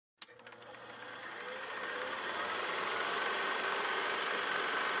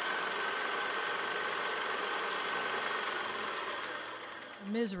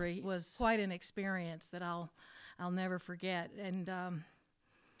Misery was quite an experience that I'll never forget. And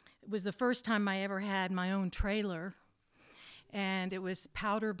it was the first time I ever had my own trailer, and it was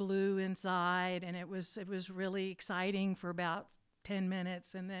powder blue inside, and it was really exciting for about 10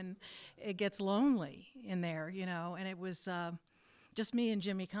 minutes, and then it gets lonely in there, you know, and it was just me and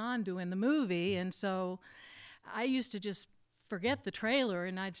Jimmy Caan doing the movie. And so I used to just forget the trailer,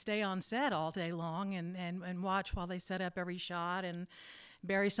 and I'd stay on set all day long and watch while they set up every shot. And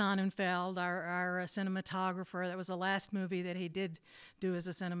Barry Sonnenfeld, our cinematographer, that was the last movie that he did do as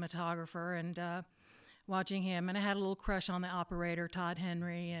a cinematographer, and watching him. And I had a little crush on the operator, Todd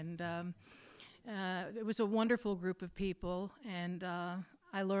Henry, and it was a wonderful group of people, and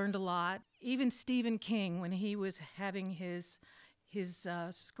I learned a lot. Even Stephen King, when he was having his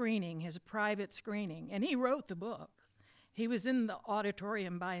screening, his private screening, and he wrote the book. He was in the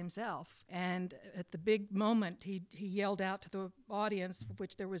auditorium by himself, and at the big moment, he yelled out to the audience,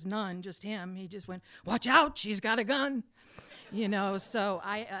 which there was none, just him. He just went, "Watch out, she's got a gun." You know, so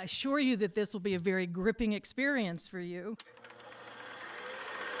I assure you that this will be a very gripping experience for you.